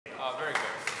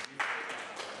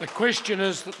The question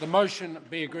is that the motion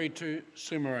be agreed to.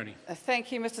 Sue Moroney.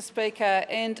 Thank you, Mr Speaker.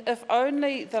 And if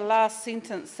only the last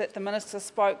sentence that the Minister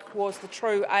spoke was the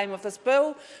true aim of this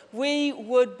bill, we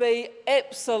would be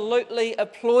absolutely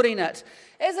applauding it.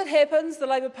 As it happens, the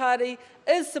Labour Party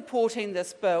is supporting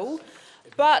this bill,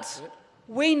 but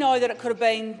we know that it could have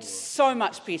been so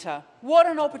much better. What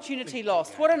an opportunity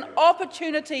lost. What an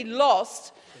opportunity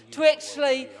lost to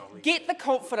actually get the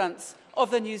confidence of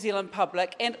the New Zealand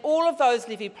public and all of those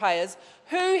levy payers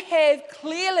who have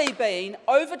clearly been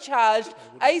overcharged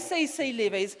ACC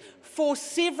levies for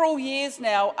several years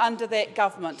now under that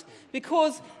government,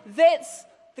 because that's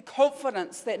the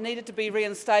confidence that needed to be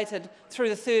reinstated through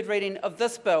the third reading of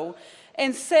this bill.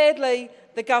 And sadly,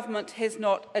 the government has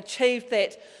not achieved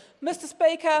that. Mr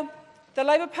Speaker, the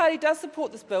Labour Party does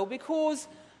support this bill because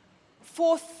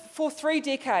for 3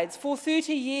 decades, for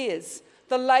 30 years,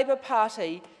 the Labour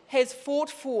Party has fought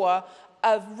for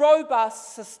a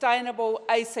robust, sustainable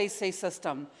ACC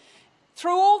system.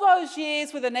 Through all those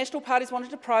years where the national parties wanted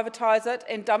to privatise it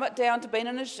and dumb it down to being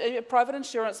a private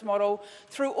insurance model,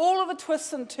 through all of the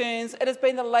twists and turns, it has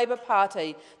been the Labour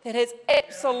Party that has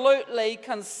absolutely,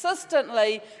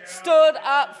 consistently stood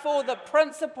up for the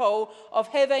principle of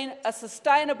having a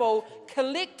sustainable,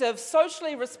 collective,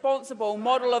 socially responsible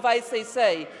model of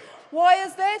ACC. Why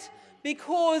is that?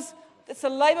 Because it's the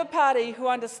Labour Party who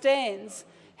understands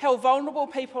how vulnerable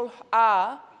people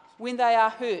are when they are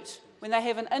hurt, when they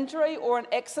have an injury or an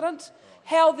accident,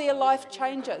 how their life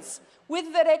changes.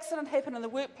 Whether that accident happened in the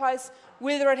workplace,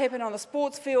 whether it happened on the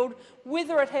sports field,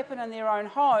 whether it happened in their own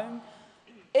home,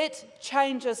 it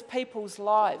changes people's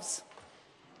lives.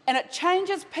 And it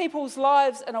changes people's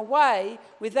lives in a way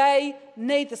where they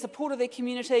need the support of their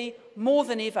community more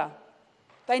than ever.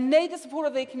 They need the support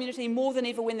of their community more than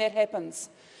ever when that happens,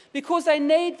 because they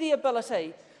need the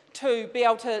ability to be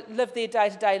able to live their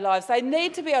day-to-day lives. They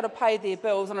need to be able to pay their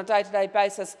bills on a day-to-day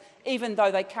basis, even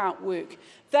though they can't work.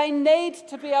 They need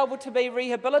to be able to be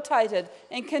rehabilitated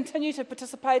and continue to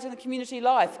participate in the community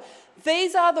life.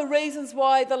 These are the reasons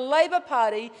why the Labour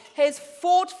Party has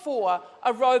fought for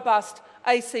a robust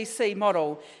ACC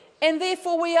model. And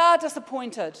therefore we are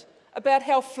disappointed about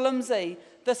how flimsy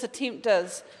this attempt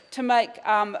is to make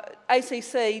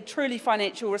ACC truly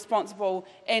financially responsible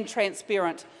and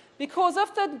transparent. Because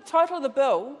if the title of the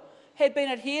bill had been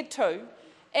adhered to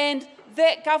and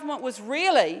that government was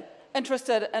really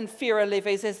interested in fairer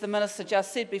levies, as the Minister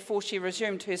just said before she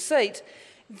resumed her seat,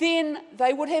 then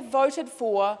they would have voted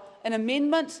for an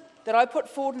amendment that I put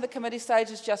forward in the committee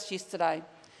stages just yesterday.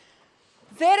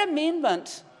 That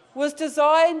amendment was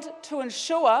designed to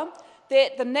ensure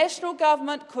that the national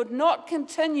government could not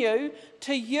continue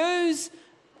to use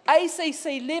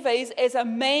ACC levies as a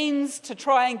means to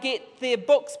try and get their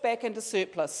books back into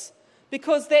surplus,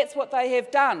 because that's what they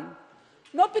have done.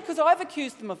 Not because I've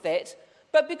accused them of that,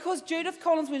 but because Judith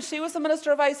Collins, when she was the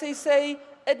Minister of ACC,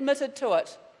 admitted to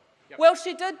it. Yep. Well,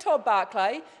 she did, Todd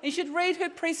Barclay, and you should read her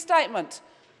press statement.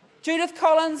 Judith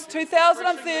Collins,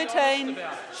 2013,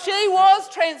 she was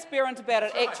transparent about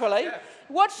it, actually.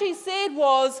 What she said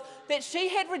was that she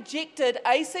had rejected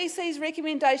ACC's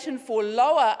recommendation for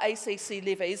lower ACC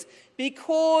levies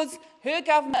because her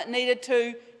government needed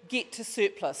to get to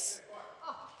surplus.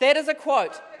 That is a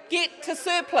quote, get to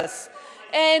surplus.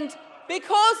 And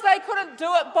because they couldn't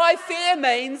do it by fair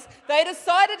means, they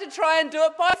decided to try and do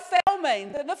it by foul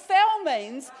means. And the foul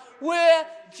means were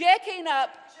jacking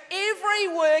up every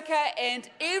worker and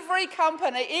every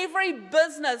company, every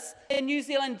business in New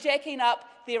Zealand jacking up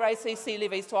their ACC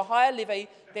levies to a higher levy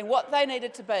than what they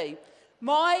needed to be.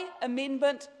 My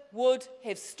amendment would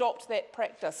have stopped that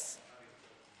practice.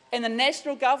 And the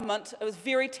national government, it was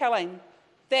very telling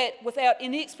that without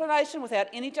any explanation, without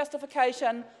any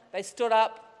justification, they stood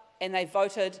up and they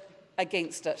voted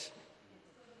against it.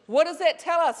 What does that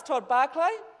tell us, Todd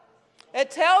Barclay? It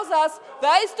tells us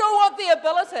they still want the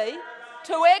ability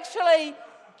to actually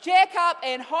jack up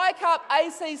and hike up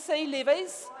ACC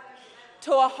levies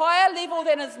to a higher level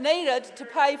than is needed to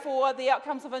pay for the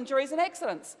outcomes of injuries and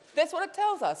accidents. That's what it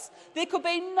tells us. There could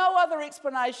be no other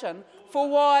explanation for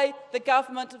why the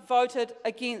government voted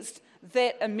against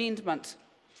that amendment.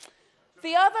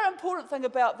 The other important thing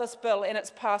about this bill and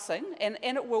its passing, and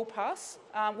it will pass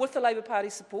with the Labour Party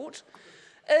support,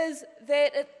 is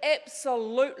that it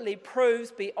absolutely proves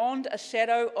beyond a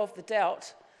shadow of the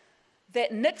doubt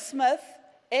that Nick Smith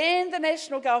and the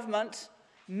national government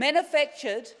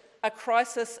manufactured a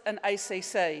crisis in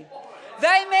ACC. They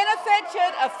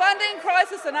manufactured a funding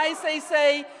crisis in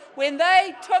ACC when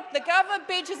they took the government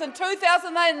benches in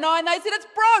 2009. They said it's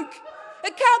broke,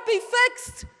 it can't be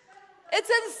fixed, it's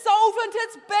insolvent,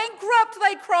 it's bankrupt,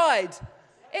 they cried.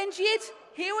 And yet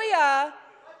here we are,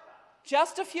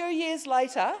 just a few years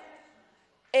later,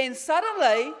 and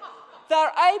suddenly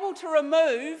they're able to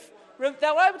remove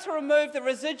the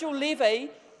residual levy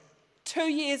 2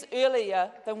 years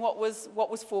earlier than what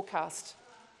was forecast.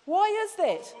 Why is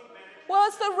that? Well,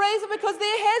 it's the reason because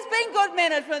there has been good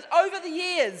management over the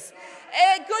years.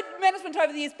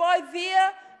 By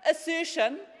their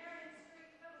assertion,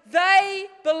 they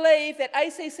believe that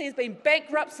ACC has been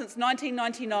bankrupt since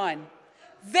 1999.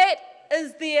 That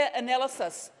is their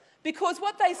analysis. Because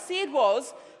what they said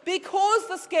was, because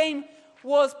the scheme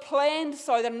was planned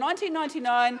so that in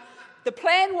 1999, the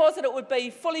plan was that it would be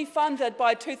fully funded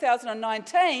by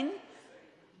 2019,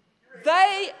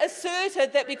 they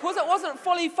asserted that because it wasn't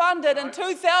fully funded in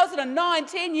 2009,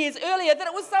 10 years earlier, that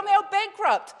it was somehow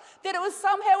bankrupt, that it was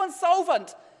somehow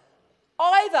insolvent.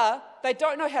 Either they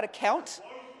don't know how to count,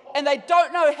 and they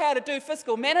don't know how to do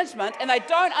fiscal management, and they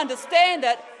don't understand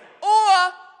it,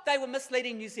 or they were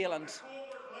misleading New Zealand.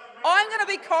 I'm going to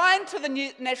be kind to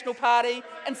the National Party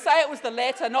and say it was the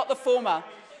latter, not the former.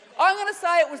 I'm going to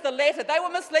say it was the latter. They were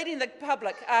misleading the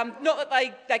public, not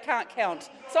that they can't count.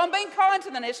 So I'm being kind to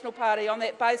the National Party on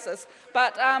that basis,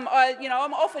 but I'm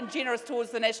often generous towards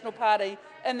the National Party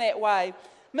in that way.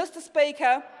 Mr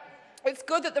Speaker, it's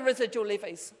good that the residual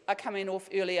levies are coming off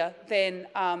earlier than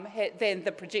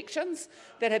the projections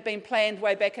that had been planned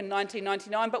way back in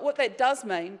 1999, but what that does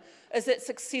mean is that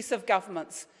successive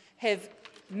governments have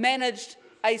managed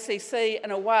ACC in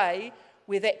a way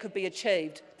where that could be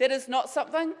achieved. That is not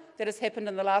something that has happened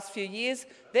in the last few years.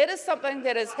 That is something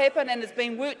that has happened and has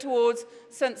been worked towards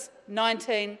since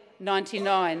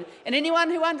 1999. And anyone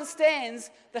who understands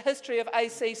the history of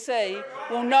ACC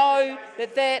will know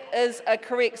that that is a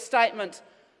correct statement.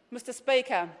 Mr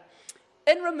Speaker,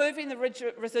 in removing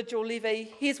the residual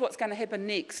levy, here's what's going to happen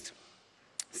next.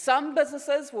 Some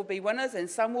businesses will be winners and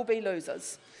some will be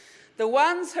losers. The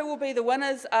ones who will be the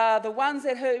winners are the ones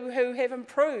who have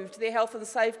improved their health and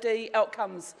safety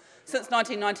outcomes since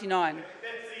 1999.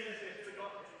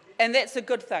 And that's a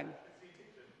good thing.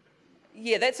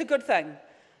 Yeah, that's a good thing.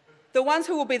 The ones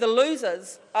who will be the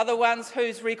losers are the ones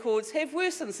whose records have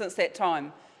worsened since that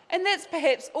time. And that's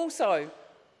perhaps also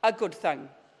a good thing.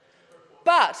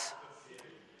 But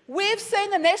we've seen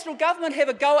the national government have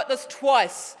a go at this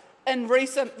twice in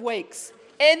recent weeks.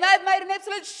 And they've made an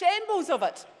absolute shambles of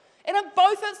it. And in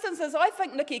both instances, I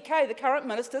think Nikki Kaye, the current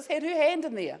minister, has had her hand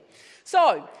in there.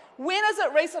 So, when is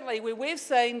it recently where we've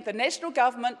seen the national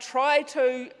government try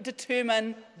to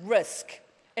determine risk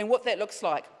and what that looks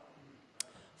like?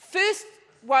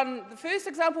 The first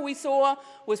example we saw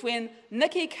was when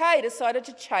Nikki Kaye decided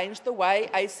to change the way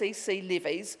ACC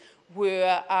levies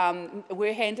were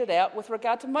handed out with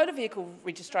regard to motor vehicle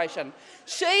registration.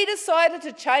 She decided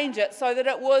to change it so that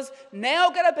it was now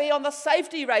going to be on the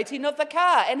safety rating of the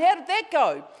car. And how did that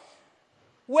go?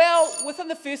 Well, within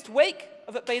the first week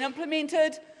of it being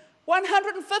implemented,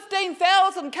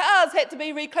 115,000 cars had to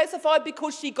be reclassified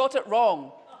because she got it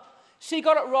wrong. She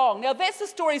got it wrong. Now, that's the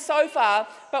story so far,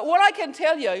 but what I can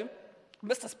tell you,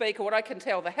 Mr Speaker, what I can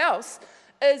tell the House,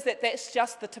 is that that's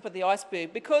just the tip of the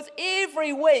iceberg, because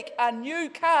every week a new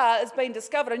car is being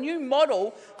discovered, a new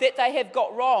model that they have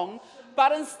got wrong,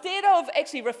 but instead of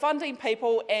actually refunding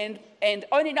people and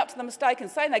owning up to the mistake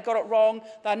and saying they got it wrong,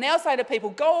 they're now saying to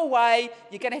people, go away,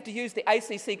 you're going to have to use the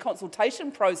ACC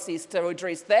consultation process to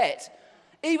address that,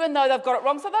 even though they've got it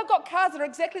wrong. So they've got cars that are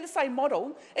exactly the same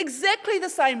model,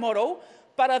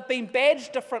 but have been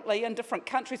badged differently in different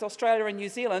countries, Australia and New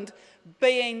Zealand,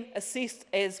 being assessed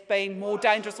as being more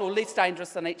dangerous or less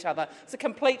dangerous than each other. It's a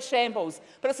complete shambles.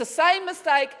 But it's the same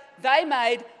mistake they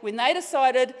made when they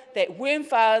decided that worm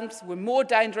farms were more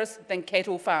dangerous than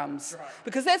cattle farms. Right.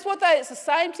 Because it's the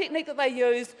same technique that they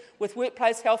used with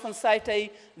workplace health and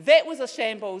safety. That was a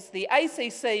shambles. The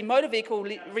ACC motor vehicle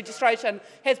registration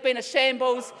has been a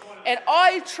shambles. And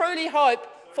I truly hope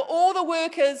for all the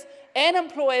workers and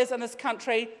employers in this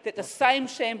country that the same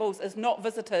shambles is not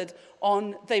visited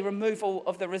on the removal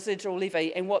of the residual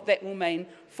levy and what that will mean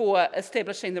for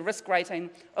establishing the risk rating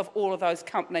of all of those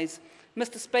companies.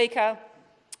 Mr Speaker,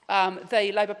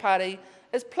 the Labour Party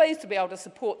is pleased to be able to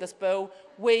support this bill.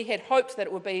 We had hoped that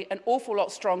it would be an awful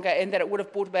lot stronger and that it would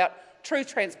have brought about true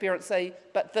transparency,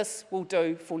 but this will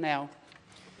do for now.